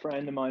a good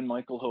friend of mine,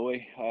 Michael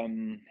Hoey,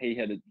 he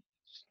had a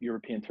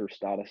European Tour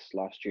status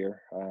last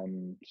year.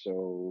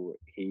 So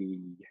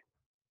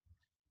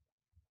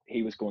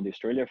he was going to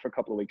Australia for a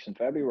couple of weeks in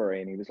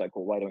February, and he was like,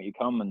 well, why don't you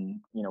come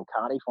and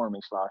caddy for me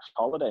 /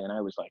 holiday? And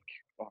I was like,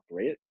 oh,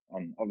 great.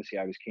 And obviously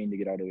I was keen to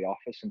get out of the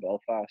office in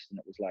Belfast, and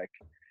it was like,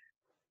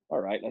 all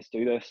right, let's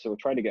do this. So I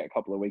tried to get a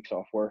couple of weeks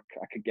off work.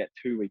 I could get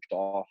 2 weeks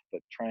off,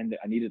 but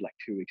I needed like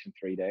 2 weeks and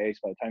 3 days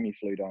by the time he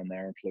flew down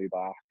there and flew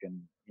back,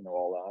 and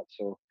all that.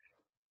 So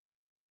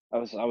I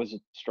was a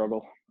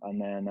struggle,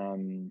 and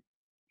then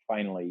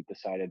finally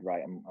decided,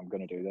 right, I'm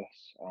going to do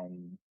this.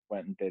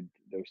 Went and did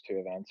those 2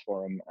 events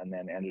for him, and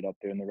then ended up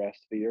doing the rest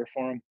of the year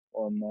for him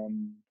on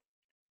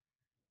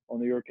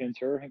the European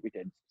Tour. I think we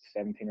did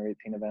 17 or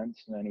 18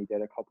 events, and then he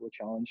did a couple of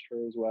Challenge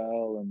Tour as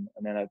well, and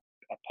then I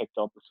picked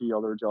up a few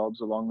other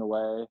jobs along the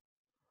way.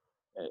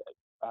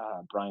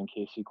 Brian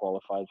Casey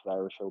qualified for the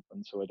Irish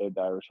Open, so I did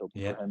the Irish Open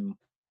Yeah. for him.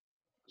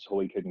 So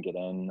he couldn't get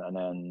in, and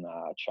then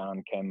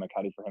Chan Kim, I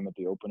caddied for him at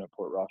the Open at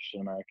Portrush, an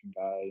American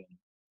guy, and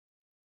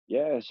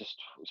yeah, it's just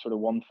sort of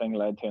one thing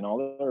led to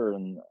another,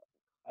 and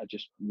I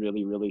just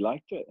really, really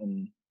liked it,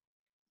 and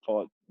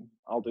thought,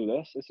 I'll do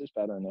this. This is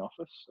better in the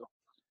office. So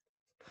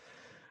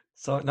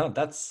So no,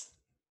 that's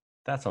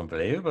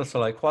unbelievable. So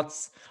like,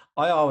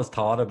 I always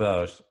thought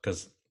about,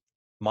 because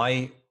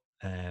my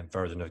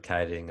version of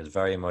caddying is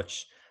very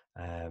much,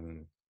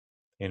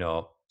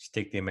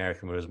 stick the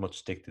American with as much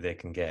stick that they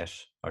can get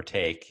or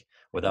take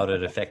without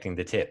it affecting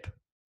the tip.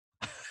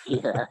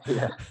 yeah,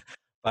 yeah,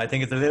 I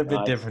think it's a little bit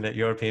nice. different at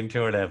European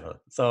Tour level.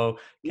 So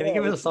can you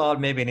Yeah, give us all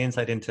maybe an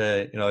insight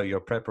into,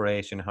 your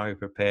preparation, how you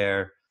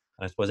prepare?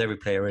 And I suppose every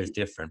player is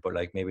different, but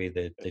like maybe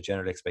the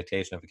general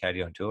expectation of a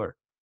caddy on tour.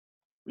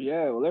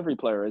 yeah. Well, every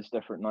player is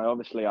different. Now,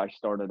 obviously, I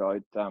started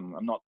out.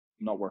 I'm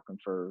not working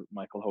for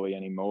Michael Hoey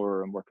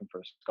anymore. I'm working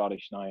for a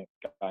Scottish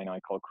guy now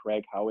called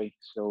Craig Hoey.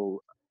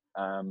 So,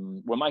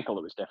 with Michael,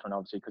 it was different,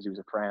 obviously, because he was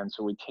a friend.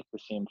 So we'd take the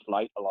same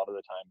flight a lot of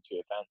the time to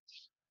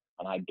events,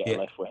 and I'd get a Yeah.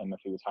 lift with him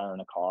if he was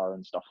hiring a car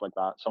and stuff like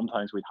that.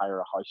 Sometimes we'd hire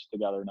a house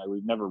together. Now,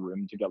 we've never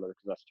roomed together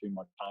because that's too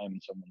much time in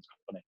someone's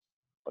company.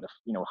 But if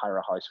hire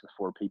a house with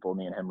 4 people,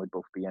 me and him would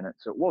both be in it.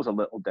 So it was a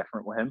little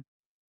different with him.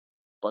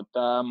 But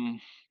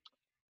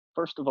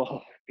first of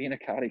all, being a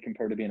caddy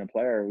compared to being a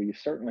player, you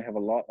certainly have a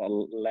lot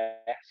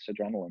less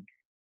adrenaline.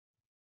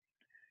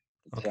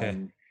 It's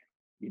Okay.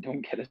 you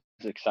don't get as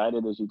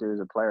excited as you do as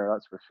a player,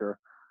 that's for sure.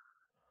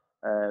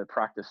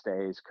 Practice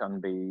days can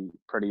be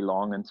pretty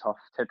long and tough.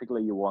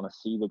 Typically, you want to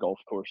see the golf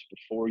course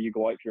before you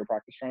go out for your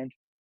practice round.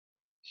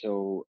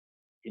 So,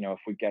 if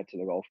we get to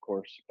the golf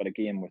course, but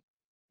again, with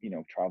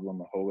traveling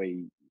with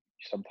Hoey,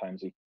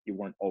 sometimes you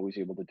weren't always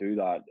able to do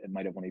that. It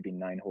might have only been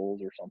 9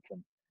 holes or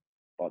something,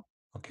 but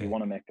you Okay.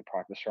 want to make the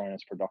practice round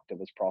as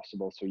productive as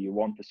possible. So you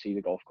want to see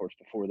the golf course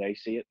before they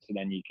see it, so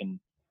then you can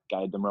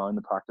guide them around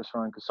the practice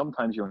round. Because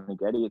sometimes you only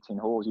get 18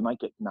 holes. You might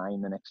get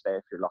 9 the next day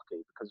if you're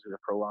lucky because there's a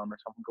pro-am or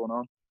something going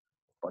on.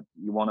 But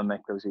you want to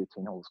make those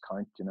 18 holes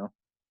count.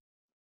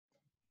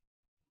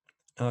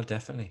 Oh,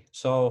 definitely.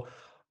 So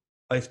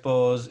I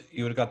suppose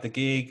you would have got the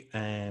gig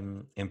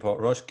in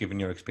Portrush, given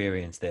your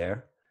experience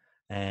there,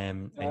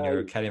 and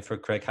you're caddying for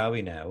Craig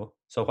Howie now.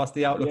 So what's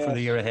the outlook for the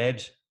Yes. year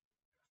ahead?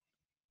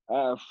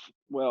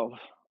 Well,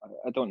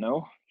 I don't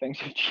know. Things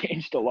have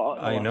changed a lot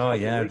in the I last know, couple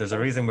of yeah. weeks. There's a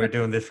reason we're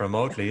doing this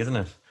remotely, isn't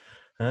it?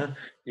 Huh?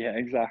 Yeah,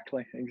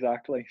 exactly.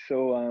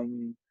 So,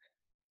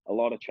 a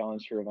lot of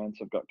Challenge Tour events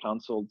have got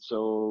cancelled.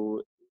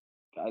 So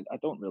I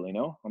don't really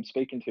know. I'm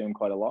speaking to him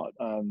quite a lot.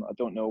 I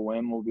don't know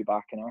when we'll be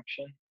back in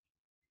action.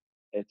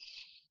 It's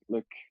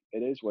look,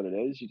 it is what it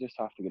is. You just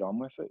have to get on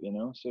with it,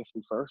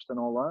 safety first and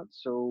all that.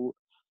 So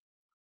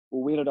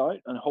we'll wait it out,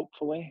 and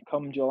hopefully,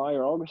 come July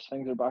or August,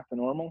 things are back to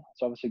normal.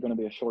 It's obviously going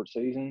to be a short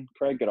season.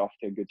 Craig got off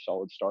to a good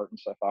solid start in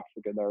South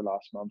Africa there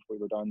last month. We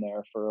were down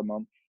there for a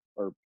month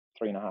or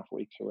 3.5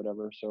 weeks or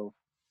whatever. So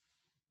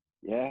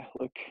yeah,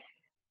 look,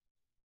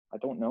 I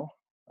don't know.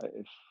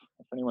 If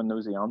anyone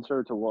knows the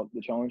answer to what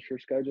the Challenge Tour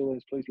schedule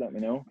is, please let me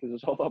know, because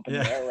it's all up in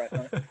the air right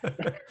now.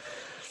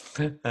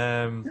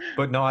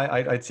 But no,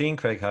 I'd seen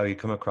Craig Howie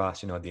come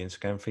across, the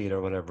Instagram feed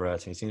or whatever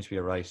else, and he seems to be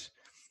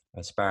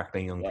a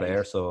sparkling young Yeah,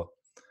 player. So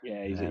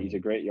he's a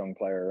great young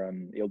player,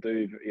 and he'll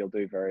do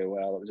very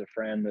well. It was a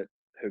friend that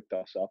hooked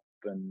us up,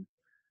 and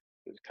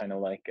it was kind of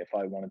like if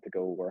I wanted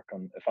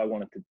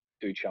to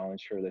do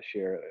Challenge Tour this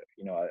year,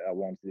 I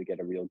wanted to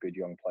get a real good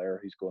young player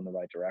who's going the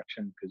right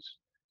direction, because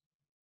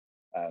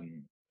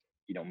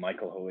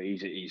Michael Hoey,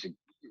 he's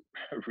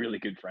a really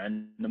good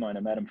friend of mine. I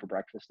met him for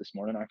breakfast this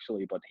morning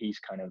actually, but he's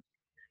kind of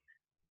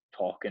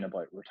talking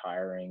about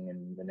retiring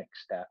and the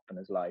next step in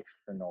his life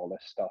and all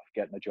this stuff,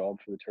 getting a job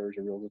for the Tours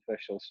of Rules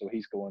official. So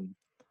he's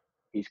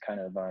kind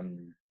of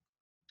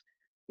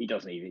he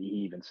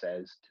even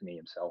says to me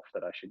himself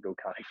that I should go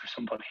caddy for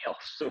somebody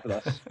else. So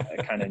that's I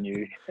kind of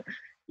knew.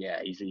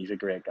 Yeah, he's a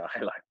great guy,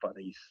 but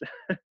he's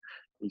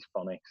he's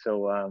funny.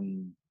 So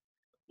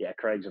yeah,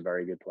 Craig's a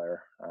very good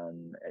player,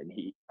 and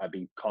I'd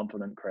be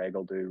confident Craig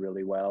will do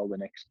really well the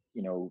next.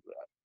 You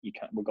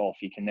can't with golf,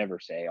 you can never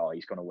say, oh,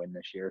 he's going to win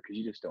this year, because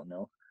you just don't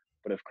know.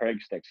 But if Craig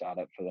sticks at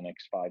it for the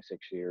next 5-6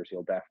 years,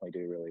 he'll definitely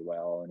do really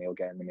well, and he'll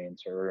get in the main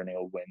tour, and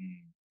he'll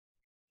win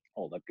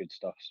all that good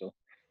stuff. So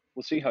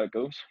we'll see how it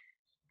goes.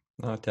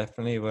 no,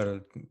 definitely.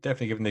 Well,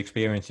 definitely given the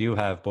experience you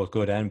have, both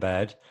good and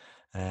bad,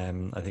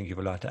 I think you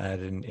have a lot to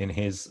add in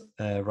his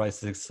rise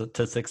to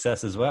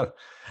success as well.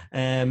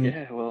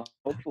 Yeah, well,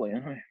 hopefully,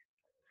 anyway.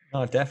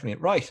 No,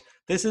 definitely. Right.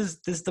 This is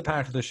the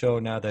part of the show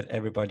now that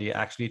everybody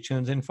actually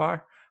tunes in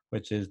for,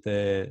 which is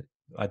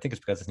I think it's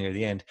because it's near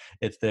the end.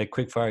 It's the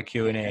quickfire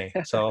Q&A.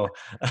 So,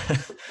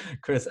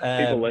 Chris,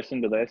 People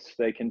listen to this,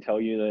 they can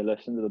tell you they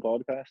listen to the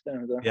podcast.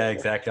 Yeah,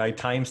 exactly. I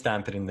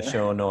timestamp it in the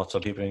show notes so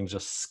people can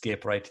just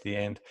skip right to the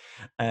end.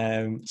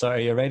 So, are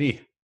you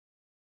ready?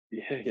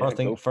 Yeah.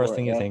 First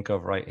thing you think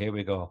of, right? Here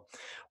we go.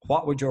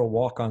 What would your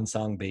walk-on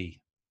song be?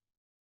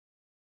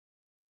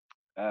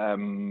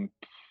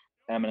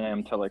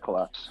 Eminem, Till I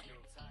Collapse.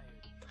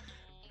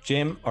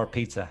 Gym or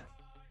pizza?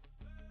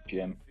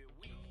 Gym.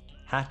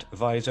 Hat,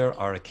 visor,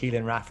 or a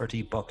Keelan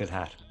Rafferty bucket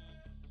hat?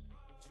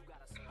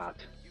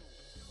 Hat.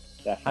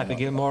 Definitely Happy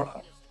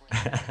Gilmore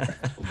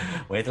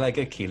Wait till I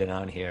get Keelan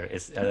on here.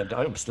 I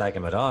don't slag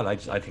him at all. I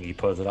think he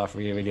pulls it off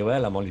really, really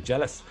well. I'm only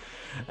jealous.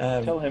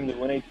 Tell him that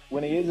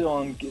when he is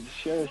on,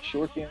 share his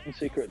short game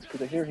secrets,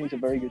 because I hear he's a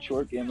very good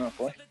short game, that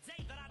boy.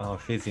 Oh,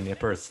 fizzy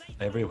nippers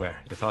everywhere.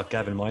 You thought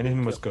Gavin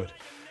Moynihan was good.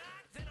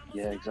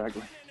 Yeah,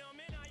 exactly.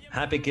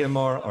 Happy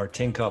Gilmore or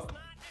Tin Cup?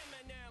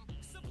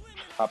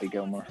 Happy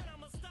Gilmore.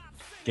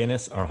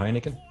 Guinness or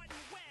Heineken?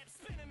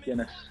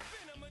 Guinness.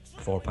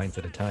 4 pints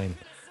at a time.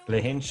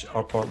 Lahinch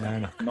or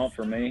Portmarnock? Not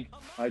for me.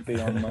 I'd be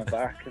on my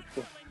back.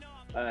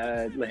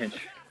 Lahinch.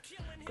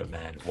 Good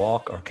man.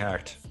 Walk or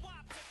cart?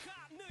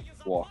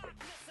 Walk.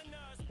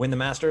 Win the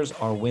Masters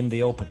or win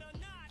the Open?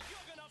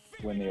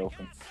 Win the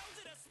Open.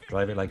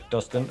 Drive it like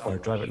Dustin or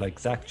drive it like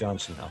Zach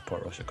Johnson? Oh,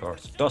 Port Rush, of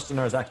course. Dustin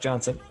or Zach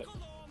Johnson?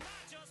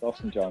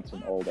 Dustin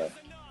Johnson all day.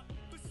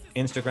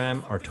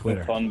 Instagram or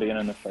Twitter? Fun being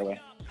in the fairway.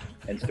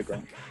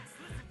 Instagram.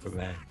 Good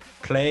man.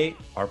 Play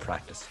or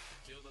practice?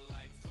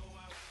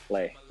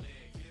 Play.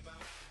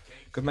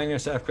 Good man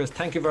yourself, Chris.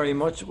 Thank you very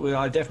much.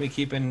 I'll definitely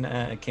keep in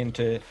akin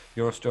to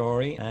your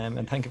story,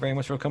 and thank you very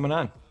much for coming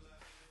on.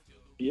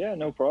 Yeah,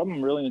 no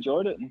problem. Really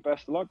enjoyed it, and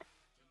best of luck.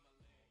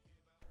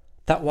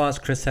 That was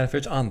Chris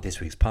Selfridge on this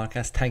week's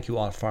podcast. Thank you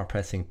all for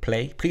pressing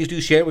play. Please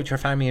do share with your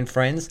family and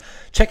friends.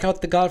 Check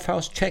out the Golf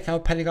House. Check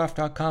out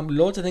pellygolf.com.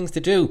 Loads of things to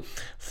do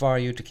for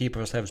you to keep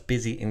ourselves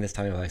busy in this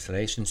time of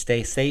isolation.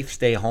 Stay safe,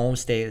 stay home,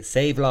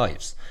 save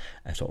lives.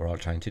 That's what we're all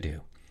trying to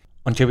do.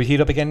 Until we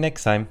heat up again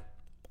next time,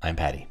 I'm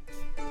Paddy.